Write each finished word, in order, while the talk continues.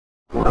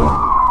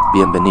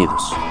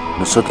Bienvenidos.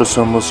 Nosotros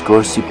somos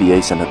Core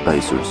CPAs and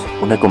Advisors,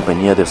 una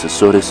compañía de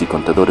asesores y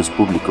contadores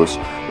públicos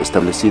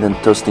establecida en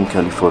Tustin,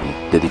 California,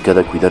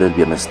 dedicada a cuidar el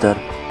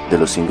bienestar de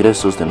los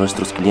ingresos de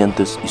nuestros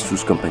clientes y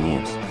sus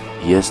compañías.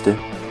 Y este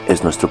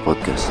es nuestro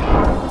podcast.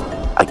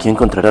 Aquí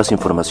encontrarás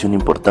información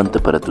importante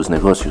para tus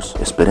negocios.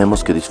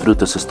 Esperemos que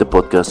disfrutes este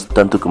podcast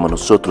tanto como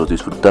nosotros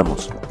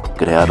disfrutamos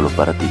crearlo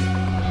para ti.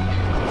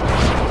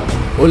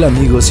 Hola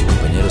amigos y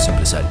compañeros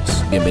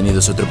empresarios,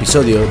 bienvenidos a otro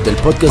episodio del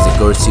podcast de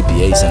Core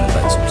CPAs and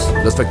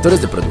Advisors. Los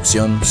factores de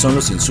producción son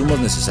los insumos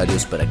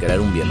necesarios para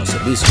crear un bien o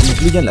servicio.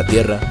 Incluyen la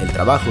tierra, el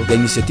trabajo, la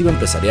iniciativa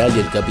empresarial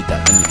y el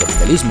capital. En el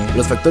capitalismo,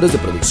 los factores de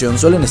producción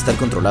suelen estar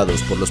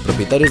controlados por los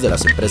propietarios de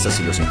las empresas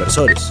y los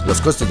inversores. Los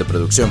costes de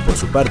producción, por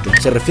su parte,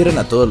 se refieren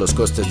a todos los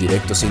costes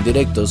directos e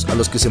indirectos a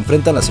los que se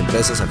enfrentan las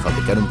empresas al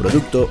fabricar un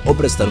producto o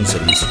prestar un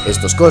servicio.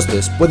 Estos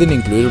costes pueden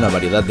incluir una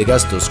variedad de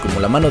gastos como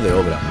la mano de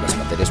obra, las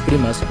materias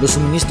primas, los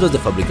suministros de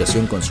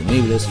fabricación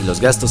consumibles y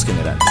los gastos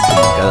generales.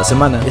 Como cada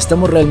semana,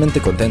 estamos realmente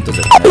contentos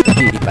de tenerte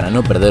aquí y para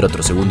no perder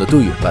otro segundo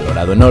tuyo,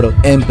 valorado en oro,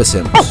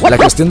 empecemos. La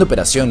gestión de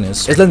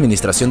operaciones es la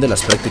administración de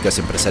las prácticas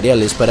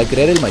empresariales para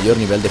crear el mayor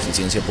nivel de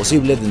eficiencia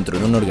posible dentro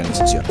de una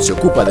organización. Se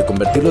ocupa de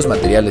convertir los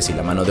materiales y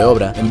la mano de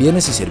obra en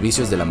bienes y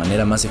servicios de la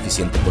manera más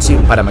eficiente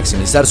posible para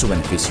maximizar su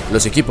beneficio.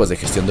 Los equipos de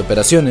gestión de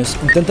operaciones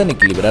intentan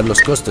equilibrar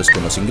los costes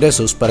con los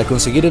ingresos para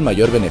conseguir el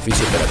mayor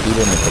beneficio operativo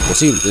neto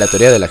posible. La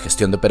teoría de la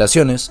gestión de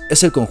operaciones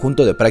es el conjunto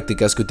de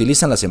prácticas que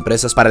utilizan las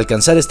empresas para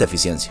alcanzar esta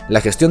eficiencia.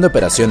 La gestión de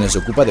operaciones se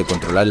ocupa de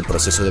controlar el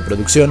proceso de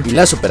producción y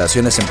las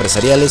operaciones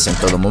empresariales en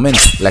todo momento.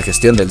 La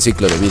gestión del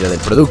ciclo de vida del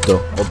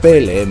producto, o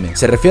PLM,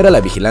 se refiere a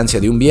la vigilancia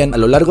de un bien a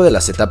lo largo de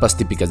las etapas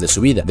típicas de su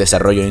vida: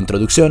 desarrollo e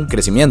introducción,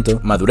 crecimiento,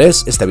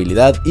 madurez,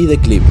 estabilidad y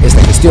declive.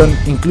 Esta gestión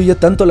incluye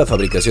tanto la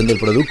fabricación del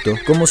producto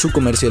como su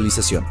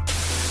comercialización.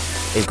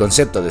 El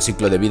concepto de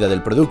ciclo de vida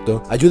del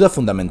producto ayuda a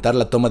fundamentar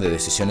la toma de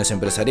decisiones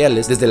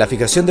empresariales desde la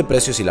fijación de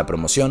precios y la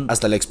promoción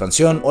hasta la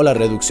expansión o la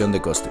reducción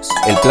de costes.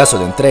 El plazo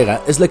de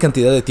entrega es la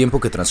cantidad de tiempo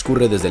que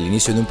transcurre desde el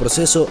inicio de un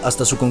proceso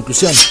hasta su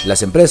conclusión.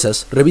 Las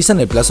empresas revisan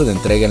el plazo de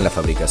entrega en la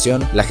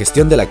fabricación, la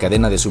gestión de la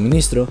cadena de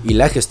suministro y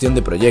la gestión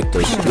de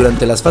proyectos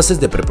durante las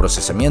fases de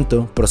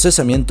preprocesamiento,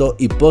 procesamiento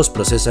y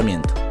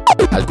postprocesamiento.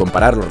 Al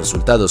comparar los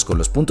resultados con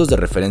los puntos de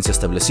referencia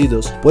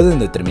establecidos, pueden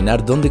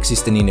determinar dónde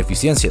existen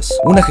ineficiencias.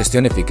 Una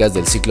gestión eficaz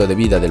del ciclo de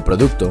vida del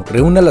producto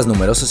reúne a las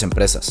numerosas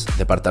empresas,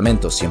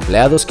 departamentos y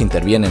empleados que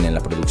intervienen en la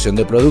producción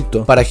del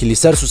producto para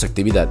agilizar sus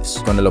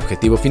actividades, con el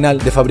objetivo final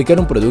de fabricar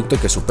un producto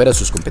que supera a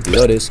sus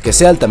competidores, que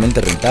sea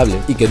altamente rentable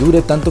y que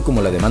dure tanto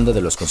como la demanda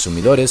de los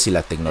consumidores y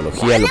la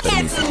tecnología lo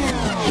permite.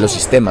 Los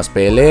sistemas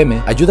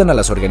PLM ayudan a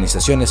las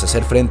organizaciones a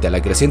hacer frente a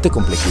la creciente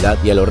complejidad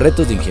y a los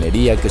retos de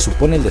ingeniería que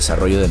supone el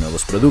desarrollo de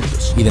nuevos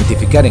productos.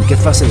 Identificar en qué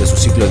fase de su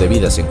ciclo de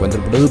vida se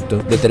encuentra el producto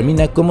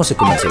determina cómo se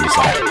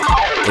comercializará.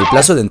 El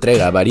plazo de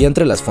entrega varía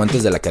entre las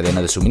fuentes de la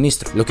cadena de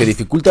suministro, lo que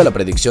dificulta la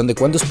predicción de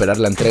cuándo esperar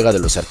la entrega de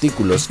los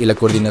artículos y la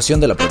coordinación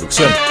de la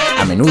producción.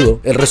 A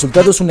menudo, el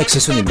resultado es un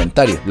exceso de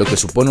inventario, lo que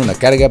supone una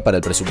carga para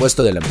el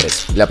presupuesto de la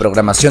empresa. La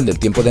programación del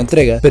tiempo de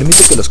entrega permite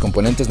que los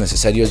componentes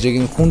necesarios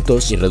lleguen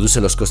juntos y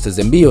reduce los costes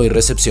de envío y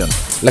recepción.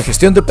 La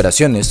gestión de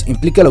operaciones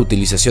implica la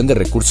utilización de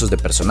recursos de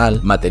personal,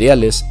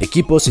 materiales,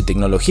 equipos y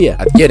tecnología.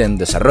 Adquieren,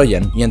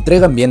 desarrollan y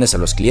entregan bienes a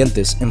los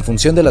clientes en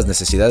función de las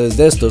necesidades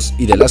de estos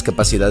y de las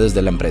capacidades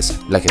de la empresa.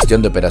 La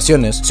gestión de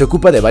operaciones se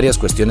ocupa de varias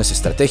cuestiones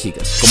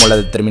estratégicas, como la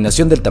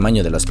determinación del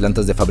tamaño de las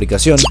plantas de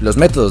fabricación, los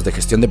métodos de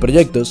gestión de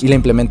proyectos y la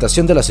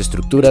implementación de las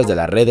estructuras de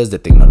las redes de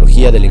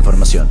tecnología de la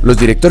información. Los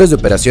directores de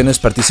operaciones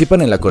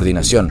participan en la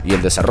coordinación y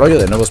el desarrollo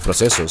de nuevos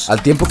procesos,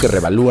 al tiempo que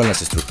reevalúan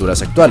las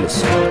estructuras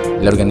actuales.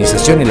 La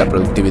organización y la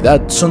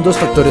productividad son dos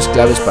factores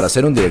claves para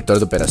ser un director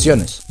de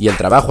operaciones, y el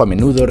trabajo a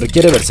menudo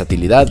requiere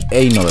versatilidad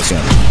e innovación.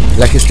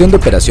 La gestión de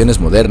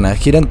operaciones moderna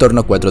gira en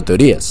torno a 4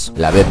 teorías.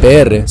 La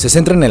BPR se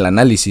centra en el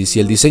análisis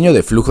y el diseño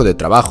de flujo de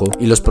trabajo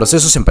y los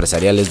procesos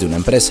empresariales de una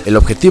empresa. El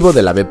objetivo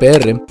de la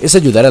BPR es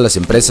ayudar a las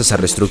empresas a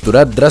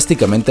reestructurar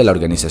drásticamente la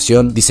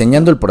organización,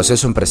 diseñando el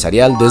proceso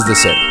empresarial desde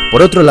cero.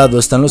 Por otro lado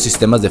están los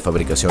sistemas de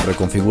fabricación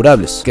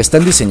reconfigurables, que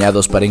están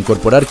diseñados para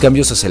incorporar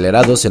cambios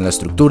acelerados en la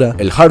estructura,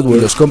 el hardware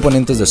y los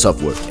componentes de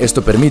software.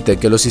 Esto permite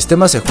que los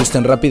sistemas se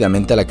ajusten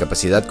rápidamente a la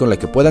capacidad con la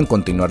que puedan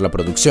continuar la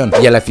producción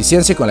y a la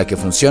eficiencia con la que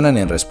funcionan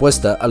en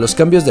respuesta a los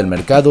cambios del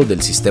mercado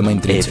del sistema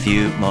intrínseco.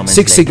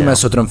 Six Sigma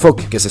es otro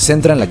enfoque que se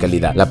centra en la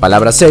calidad. La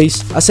palabra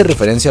 6 hace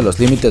referencia a los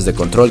límites de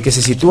control que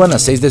se sitúan a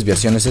 6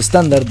 desviaciones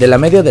estándar de la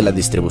media de la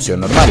distribución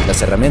normal.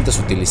 Las herramientas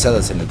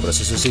utilizadas en el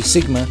proceso Six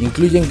Sigma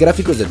incluyen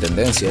gráficos de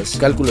tendencias,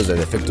 cálculos de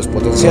defectos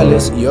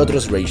potenciales y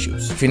otros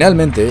ratios.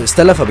 Finalmente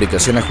está la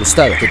fabricación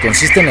ajustada, que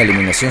consiste en la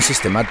eliminación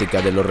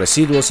sistemática de los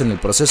residuos en el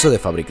proceso de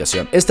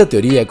fabricación. Esta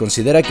teoría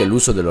considera que el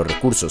uso de los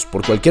recursos,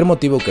 por cualquier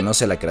motivo que no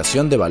sea la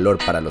creación de valor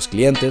para los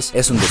clientes,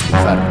 es un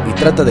despilfarro y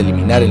trata de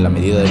eliminar en la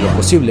medida de lo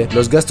posible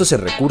los gastos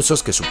en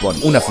recursos que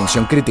suponen. Una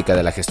función crítica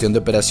de la gestión de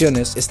operaciones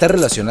operaciones está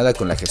relacionada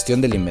con la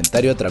gestión del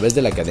inventario a través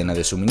de la cadena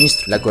de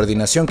suministro. La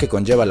coordinación que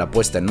conlleva la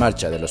puesta en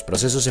marcha de los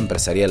procesos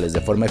empresariales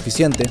de forma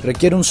eficiente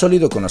requiere un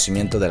sólido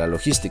conocimiento de la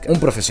logística. Un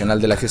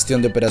profesional de la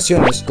gestión de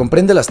operaciones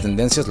comprende las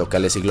tendencias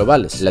locales y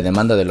globales, la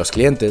demanda de los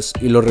clientes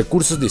y los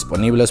recursos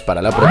disponibles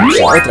para la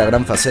producción. Otra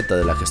gran faceta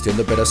de la gestión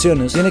de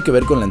operaciones tiene que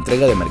ver con la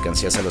entrega de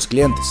mercancías a los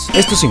clientes.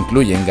 Estos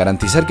incluyen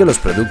garantizar que los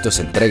productos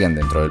se entreguen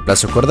dentro del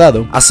plazo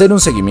acordado, hacer un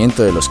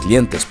seguimiento de los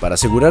clientes para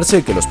asegurarse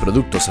de que los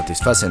productos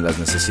satisfacen las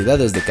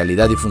necesidades de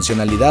calidad y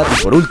funcionalidad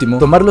y, por último,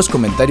 tomar los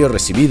comentarios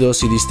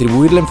recibidos y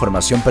distribuir la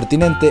información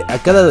pertinente a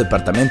cada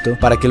departamento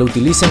para que lo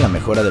utilicen en la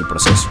mejora del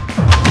proceso.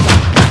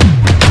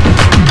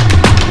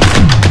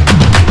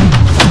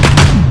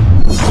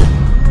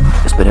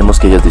 Esperemos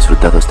que hayas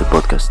disfrutado este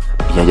podcast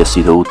y haya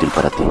sido útil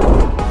para ti.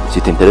 Si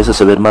te interesa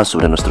saber más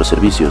sobre nuestros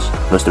servicios,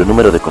 nuestro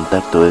número de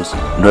contacto es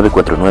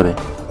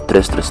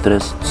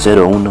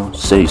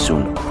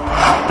 949-333-0161.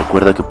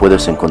 Recuerda que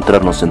puedes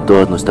encontrarnos en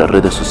todas nuestras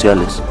redes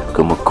sociales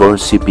como Core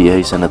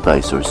CPAs and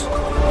Advisors.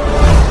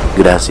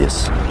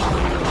 Gracias.